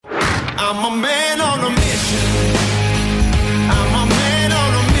I'm a man on a mission. I'm a man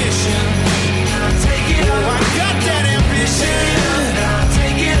on a mission. Take it up. I got that ambition.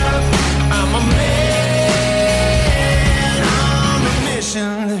 Take it up. I'm a man on a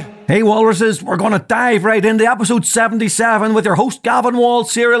mission. Hey Walruses, we're going to dive right into episode 77 with your host Gavin Wall,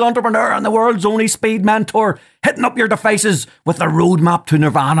 serial entrepreneur and the world's only speed mentor, hitting up your devices with the roadmap to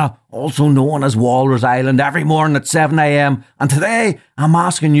Nirvana, also known as Walrus Island, every morning at 7 a.m. And today, I'm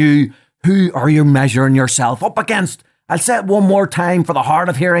asking you, who are you measuring yourself up against? I'll say it one more time for the hard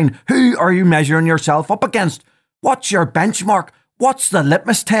of hearing. Who are you measuring yourself up against? What's your benchmark? What's the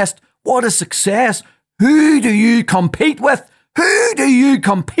litmus test? What is success? Who do you compete with? Who do you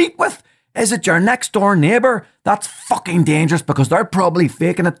compete with? Is it your next door neighbour? That's fucking dangerous because they're probably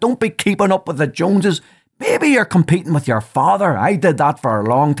faking it. Don't be keeping up with the Joneses. Maybe you're competing with your father. I did that for a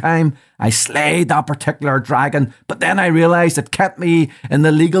long time. I slayed that particular dragon, but then I realised it kept me in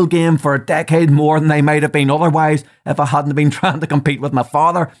the legal game for a decade more than I might have been otherwise if I hadn't been trying to compete with my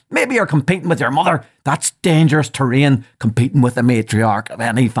father. Maybe you're competing with your mother. That's dangerous terrain. Competing with the matriarch of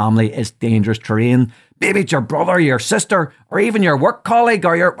any family is dangerous terrain. Maybe it's your brother, your sister, or even your work colleague,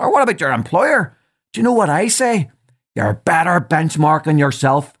 or what about your employer? Do you know what I say? You're better benchmarking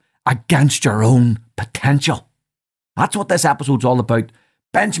yourself against your own potential. That's what this episode's all about.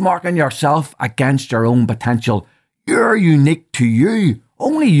 Benchmarking yourself against your own potential. You're unique to you.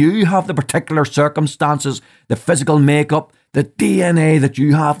 Only you have the particular circumstances, the physical makeup, the DNA that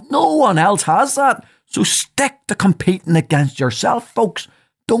you have. No one else has that. So stick to competing against yourself, folks.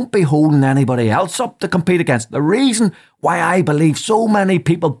 Don't be holding anybody else up to compete against. The reason why I believe so many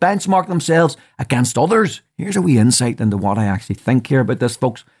people benchmark themselves against others, here's a wee insight into what I actually think here about this,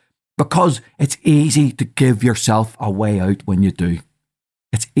 folks. Because it's easy to give yourself a way out when you do.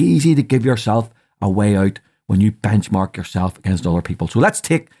 It's easy to give yourself a way out when you benchmark yourself against other people. So let's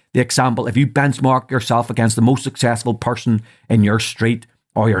take the example. If you benchmark yourself against the most successful person in your street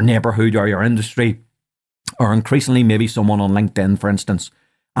or your neighbourhood or your industry, or increasingly maybe someone on LinkedIn, for instance,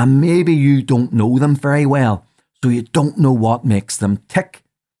 and maybe you don't know them very well, so you don't know what makes them tick.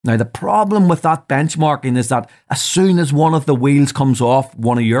 Now, the problem with that benchmarking is that as soon as one of the wheels comes off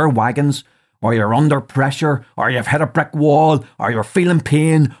one of your wagons, or you're under pressure, or you've hit a brick wall, or you're feeling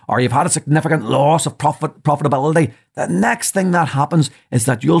pain, or you've had a significant loss of profitability, the next thing that happens is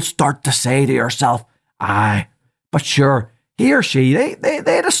that you'll start to say to yourself, aye, but sure, he or she, they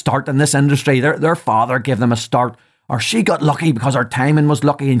had a start in this industry. Their father gave them a start. Or she got lucky because her timing was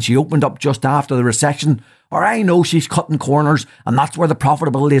lucky and she opened up just after the recession. Or I know she's cutting corners and that's where the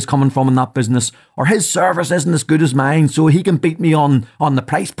profitability is coming from in that business. Or his service isn't as good as mine, so he can beat me on the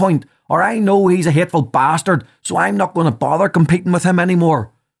price point. Or I know he's a hateful bastard, so I'm not going to bother competing with him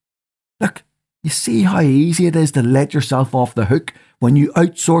anymore. Look, you see how easy it is to let yourself off the hook when you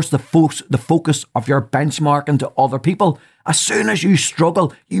outsource the focus of your benchmarking to other people. As soon as you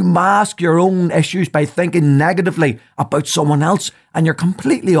struggle, you mask your own issues by thinking negatively about someone else, and you're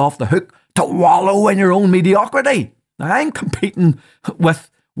completely off the hook to wallow in your own mediocrity. Now, I'm competing with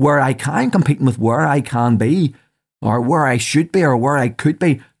where I can be, or where I should be, or where I could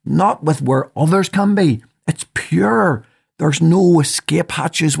be, not with where others can be. It's pure. There's no escape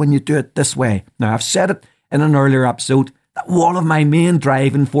hatches when you do it this way. Now, I've said it in an earlier episode that one of my main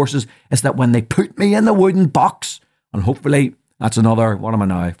driving forces is that when they put me in the wooden box, and hopefully that's another,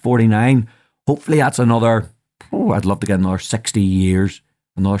 49. Hopefully that's another, I'd love to get another 60 years.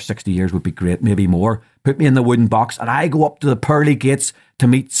 Another 60 years would be great, maybe more. Put me in the wooden box and I go up to the pearly gates to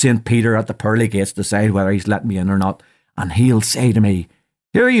meet St. Peter at the pearly gates, decide whether he's letting me in or not. And he'll say to me,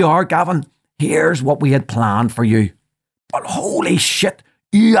 here you are, Gavin. Here's what we had planned for you. But holy shit,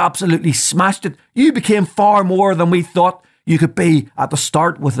 you absolutely smashed it. You became far more than we thought you could be at the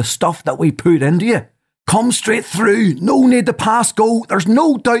start with the stuff that we put into you. Come straight through. No need to pass go. There's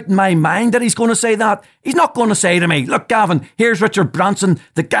no doubt in my mind that he's going to say that. He's not going to say to me, look, Gavin, here's Richard Branson.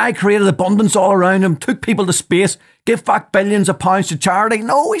 The guy created abundance all around him, took people to space, gave back billions of pounds to charity.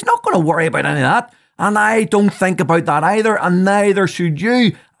 No, he's not going to worry about any of that. And I don't think about that either, and neither should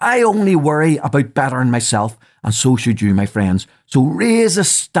you. I only worry about bettering myself, and so should you, my friends. So raise the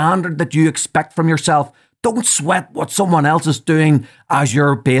standard that you expect from yourself. Don't sweat what someone else is doing as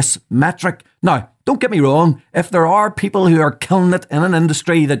your base metric. Now, don't get me wrong, if there are people who are killing it in an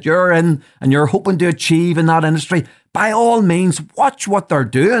industry that you're in and you're hoping to achieve in that industry, by all means, watch what they're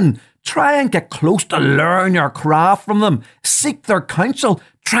doing. Try and get close to learn your craft from them. Seek their counsel.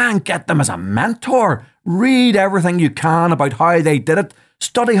 Try and get them as a mentor. Read everything you can about how they did it.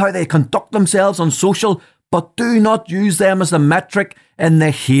 Study how they conduct themselves on social. but do not use them as the metric in the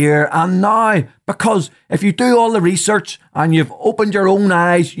here and now. Because if you do all the research and you've opened your own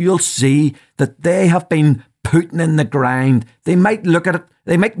eyes, you'll see that they have been putting in the grind. They might look at it,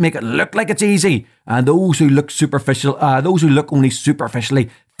 they might make it look like it's easy. And those who look only superficially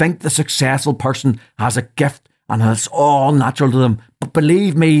think the successful person has a gift and it's all natural to them. But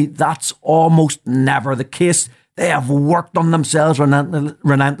believe me, that's almost never the case. They have worked on themselves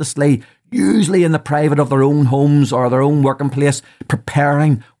relentlessly, usually in the private of their own homes or their own working place,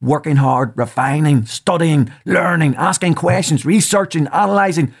 preparing, working hard, refining, studying, learning, asking questions, researching,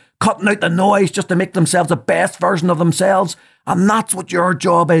 analysing, cutting out the noise just to make themselves the best version of themselves. And that's what your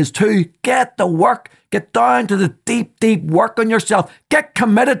job is too. Get to work. Get down to the deep, deep work on yourself. Get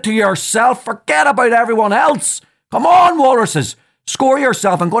committed to yourself. Forget about everyone else. Come on, walruses. Score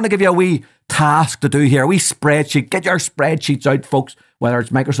yourself. I'm going to give you a wee task to do here, a wee spreadsheet. Get your spreadsheets out, folks, whether it's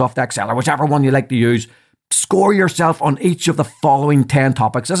Microsoft Excel or whichever one you like to use. Score yourself on each of the following 10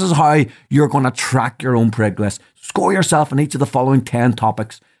 topics. This is how you're going to track your own progress. Score yourself on each of the following 10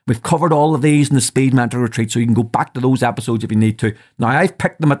 topics. We've covered all of these in the Speed Mentor Retreat, so you can go back to those episodes if you need to. Now, I've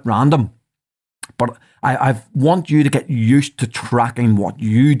picked them at random, but I want you to get used to tracking what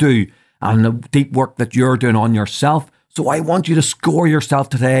you do and the deep work that you're doing on yourself. So I want you to score yourself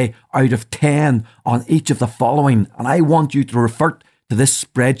today out of 10 on each of the following. And I want you to refer to this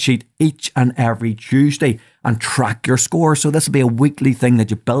spreadsheet each and every Tuesday and track your score. So this will be a weekly thing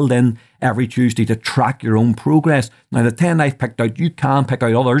that you build in every Tuesday to track your own progress. Now, the 10 I've picked out, you can pick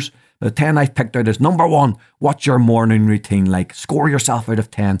out others. The 10 I've picked out is: number 1, what's your morning routine like? Score yourself out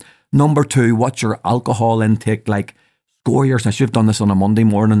of 10. Number 2, what's your alcohol intake like? Score yourself. I should have done this on a Monday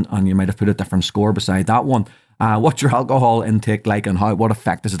morning and you might have put a different score beside that one. What's your alcohol intake like and what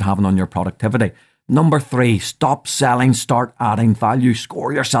effect is it having on your productivity? Number 3, stop selling, start adding value.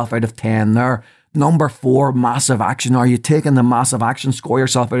 Score yourself out of 10 there. Number 4, massive action. Are you taking the massive action? Score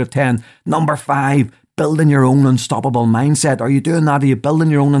yourself out of 10. Number 5, building your own unstoppable mindset. Are you doing that? Are you building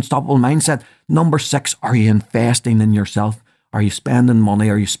your own unstoppable mindset? Number 6, are you investing in yourself? Are you spending money?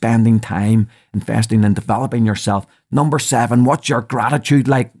 Are you spending time investing in developing yourself? Number 7, what's your gratitude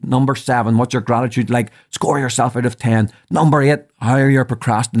like? Number 7, what's your gratitude like? Score yourself out of 10. Number 8, how are your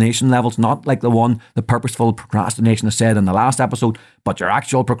procrastination levels? Not like the purposeful procrastination I said in the last episode, but your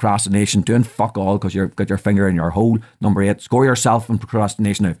actual procrastination, doing fuck all because you've got your finger in your hole. Number 8, score yourself in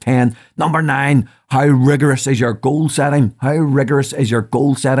procrastination out of 10. Number 9, how rigorous is your goal setting? How rigorous is your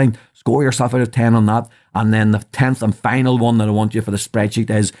goal setting? Score yourself out of 10 on that. And then the 10th and final one that I want you for the spreadsheet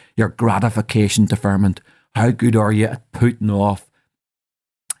is your gratification deferment. How good are you at putting off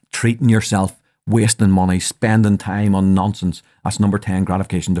treating yourself, wasting money, spending time on nonsense? That's number 10,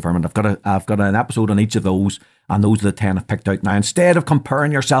 gratification deferment. I've got an episode on each of those, and those are the 10 I've picked out now. Instead of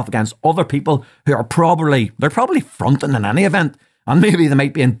comparing yourself against other people who are probably fronting in any event, and maybe they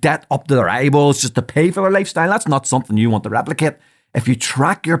might be in debt up to their eyeballs just to pay for their lifestyle, that's not something you want to replicate. If you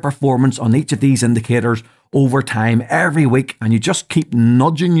track your performance on each of these indicators over time, every week, and you just keep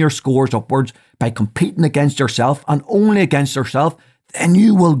nudging your scores upwards by competing against yourself and only against yourself, then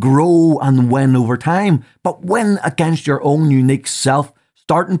you will grow and win over time. But win against your own unique self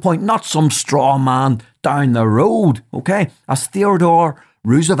starting point, not some straw man down the road, okay? As Theodore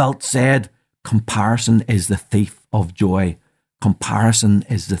Roosevelt said, comparison is the thief of joy. Comparison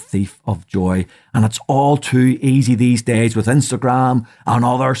is the thief of joy. And it's all too easy these days with Instagram and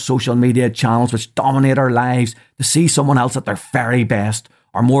other social media channels which dominate our lives to see someone else at their very best,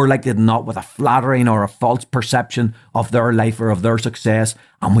 or more likely than not with a flattering or a false perception of their life or of their success.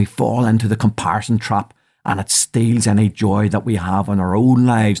 And we fall into the comparison trap and it steals any joy that we have in our own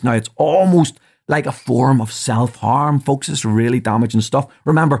lives. Now, it's almost like a form of self-harm, folks. It's really damaging stuff.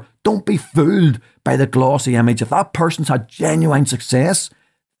 Remember, don't be fooled by the glossy image. If that person's had genuine success,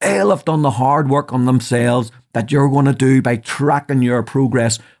 they'll have done the hard work on themselves that you're going to do by tracking your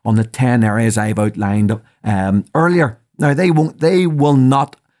progress on the 10 areas I've outlined earlier. Now, they will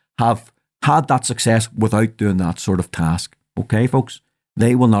not have had that success without doing that sort of task. Okay, folks?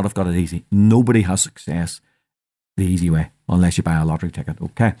 They will not have got it easy. Nobody has success the easy way, unless you buy a lottery ticket.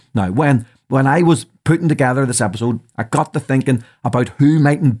 Okay. Now, when I was putting together this episode, I got to thinking about who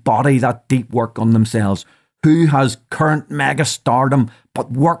might embody that deep work on themselves, who has current mega stardom,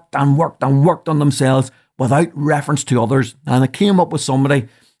 but worked on themselves without reference to others. And I came up with somebody,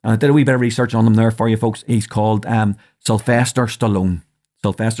 and I did a wee bit of research on him there for you folks. He's called Sylvester Stallone.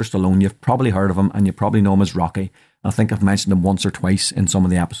 Sylvester Stallone, you've probably heard of him, and you probably know him as Rocky. I think I've mentioned him once or twice in some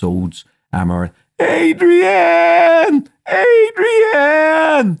of the episodes. Adrian!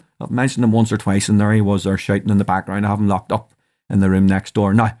 I've mentioned him once or twice, and there he was there shouting in the background. I have him locked up in the room next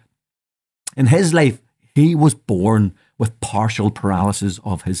door. Now, in his life, he was born with partial paralysis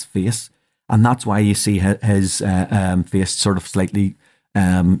of his face. And that's why you see his face sort of slightly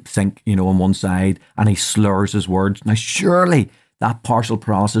sink, on one side, and he slurs his words. Now, surely that partial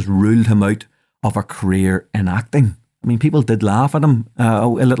paralysis ruled him out of a career in acting. I mean, people did laugh at him a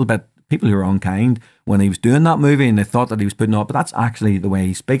little bit, people who were unkind, when he was doing that movie, and they thought that he was putting up, but that's actually the way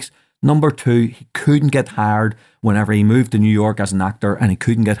he speaks. Number two, he couldn't get hired whenever he moved to New York as an actor, and he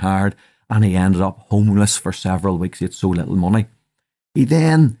couldn't get hired, and he ended up homeless for several weeks. He had so little money. He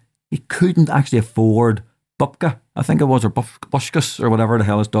couldn't actually afford Bupka, I think it was, or Bushkus, or whatever the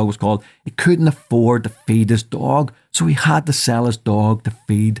hell his dog was called. He couldn't afford to feed his dog, so he had to sell his dog to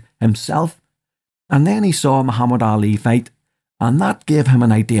feed himself. And then he saw Muhammad Ali fight, and that gave him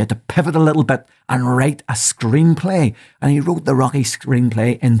an idea to pivot a little bit and write a screenplay. And he wrote the Rocky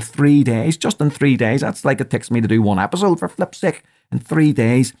screenplay in 3 days, just in 3 days. That's like it takes me to do one episode, for flip's sake, in 3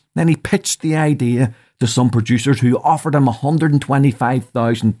 days. Then he pitched the idea to some producers who offered him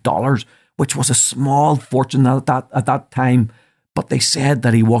 $125,000, which was a small fortune at that time. But they said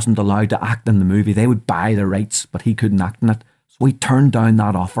that he wasn't allowed to act in the movie. They would buy the rights, but he couldn't act in it. So he turned down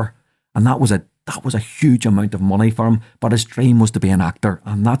that offer. And that was a huge amount of money for him. But his dream was to be an actor.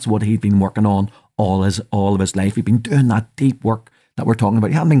 And that's what he'd been working on all of his life. He'd been doing that deep work that we're talking about.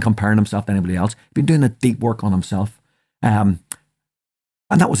 He hadn't been comparing himself to anybody else. He'd been doing a deep work on himself. And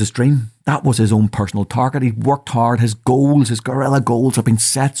that was his dream. That was his own personal target. He worked hard. His goals, his guerrilla goals, have been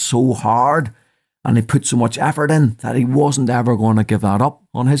set so hard, and he put so much effort in that he wasn't ever going to give that up.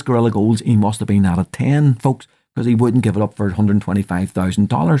 On his guerrilla goals, he must have been at a 10, folks, because he wouldn't give it up for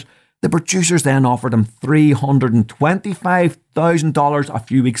 $125,000. The producers then offered him $325,000 a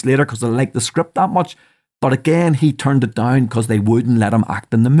few weeks later because they liked the script that much. But again, he turned it down because they wouldn't let him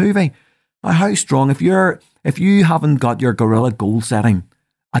act in the movie. Now, how strong, if you haven't got your guerrilla goal setting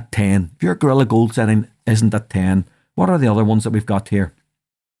at 10, if your guerrilla goal setting isn't at 10, what are the other ones that we've got here?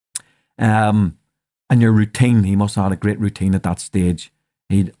 And your routine, he must have had a great routine at that stage.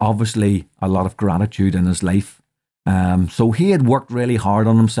 He'd obviously a lot of gratitude in his life. So he had worked really hard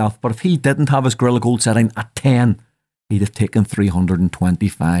on himself, but if he didn't have his guerrilla goal setting at 10, he'd have taken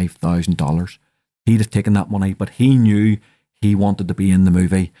 $325,000. He'd have taken that money, but he knew he wanted to be in the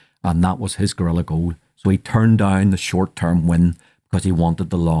movie, and that was his guerrilla goal. So he turned down the short-term win because he wanted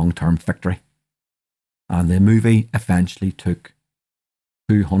the long-term victory. And the movie eventually took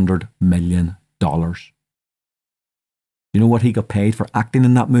 $200 million. You know what he got paid for acting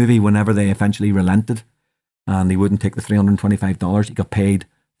in that movie whenever they eventually relented and he wouldn't take the $325? He got paid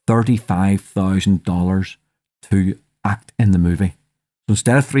 $35,000 to act in the movie. So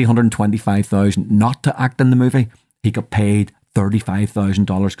instead of $325,000 not to act in the movie, he got paid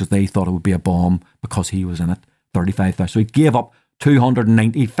 $35,000 because they thought it would be a bomb because he was in it. $35,000. So he gave up he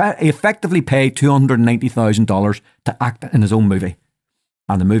effectively paid $290,000 to act in his own movie.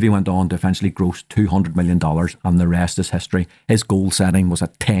 And the movie went on to eventually gross $200 million, and the rest is history. His goal setting was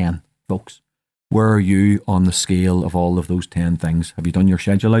at 10, folks. Where are you on the scale of all of those 10 things? Have you done your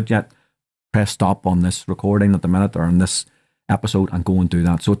schedule out yet? Press stop on this recording at the minute or on this episode and go and do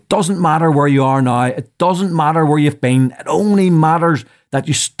that. So it doesn't matter where you are now. It doesn't matter where you've been. It only matters that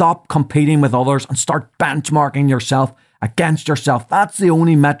you stop competing with others and start benchmarking yourself against yourself. That's the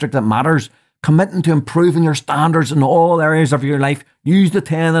only metric that matters. Committing to improving your standards in all areas of your life. Use the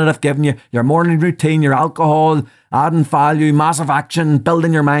 10 that I've given you. Your morning routine, your alcohol, adding value, massive action,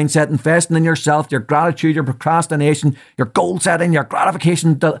 building your mindset, investing in yourself, your gratitude, your procrastination, your goal setting, your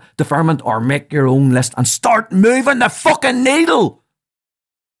gratification deferment, or make your own list and start moving the fucking needle.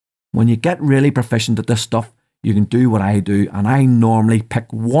 When you get really proficient at this stuff, you can do what I do, and I normally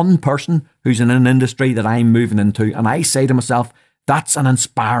pick one person who's in an industry that I'm moving into, and I say to myself, that's an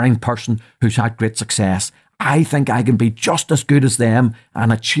inspiring person who's had great success. I think I can be just as good as them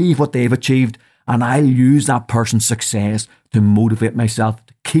and achieve what they've achieved, and I'll use that person's success to motivate myself,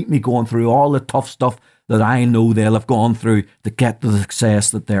 to keep me going through all the tough stuff that I know they'll have gone through to get the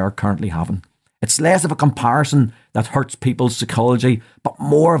success that they're currently having. It's less of a comparison that hurts people's psychology, but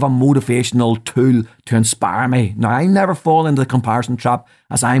more of a motivational tool to inspire me. Now, I never fall into the comparison trap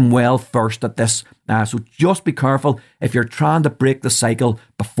as I'm well versed at this. So just be careful if you're trying to break the cycle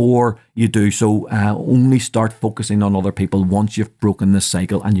before you do so. Only start focusing on other people once you've broken this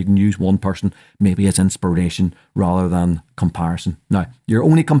cycle, and you can use one person maybe as inspiration rather than comparison. Now, your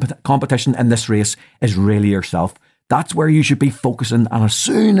only competition in this race is really yourself. That's where you should be focusing, and as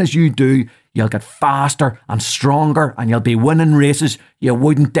soon as you do, you'll get faster and stronger, and you'll be winning races you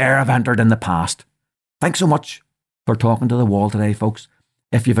wouldn't dare have entered in the past. Thanks so much for talking to the wall today, folks.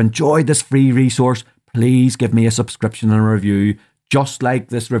 If you've enjoyed this free resource, please give me a subscription and a review, just like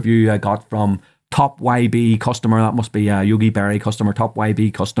this review I got from top YB customer. That must be a Yogi Berra customer, top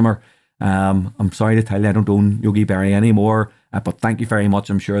YB customer. I'm sorry to tell you, I don't own Yogi Berra anymore, but thank you very much.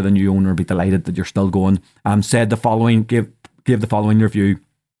 I'm sure the new owner will be delighted that you're still going. Said the following, give the following review.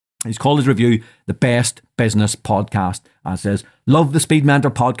 He's called his review the best business podcast. And says, love the Speed Mentor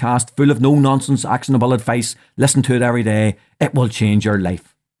podcast, full of no nonsense, actionable advice. Listen to it every day. It will change your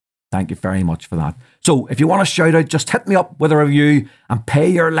life. Thank you very much for that. So if you want a shout out, just hit me up with a review and pay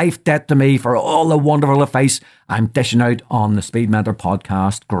your life debt to me for all the wonderful advice I'm dishing out on the Speed Mentor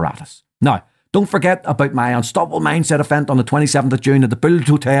podcast gratis. Now, don't forget about my Unstoppable Mindset event on the 27th of June at the Bullet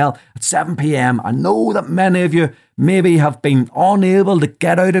Hotel at 7 p.m. I know that many of you maybe have been unable to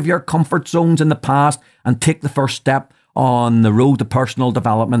get out of your comfort zones in the past and take the first step on the road to personal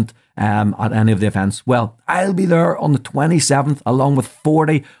development at any of the events. Well, I'll be there on the 27th along with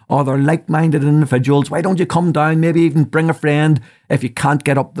 40 other like-minded individuals. Why don't you come down? Maybe even bring a friend if you can't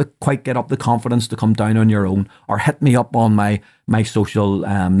quite get up the confidence to come down on your own, or hit me up on my social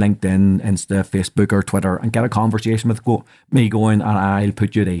LinkedIn, Insta, Facebook or Twitter and get a conversation with me going, and I'll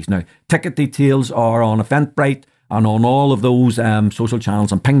put you at ease. Now, ticket details are on Eventbrite and on all of those social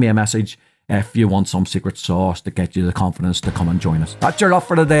channels, and ping me a message if you want some secret sauce to get you the confidence to come and join us. That's your love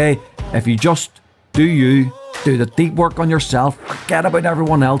for today. If you just do the deep work on yourself, forget about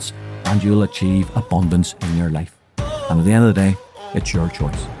everyone else, and you'll achieve abundance in your life. And at the end of the day, it's your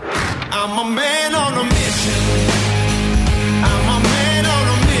choice. I'm a man on a mission.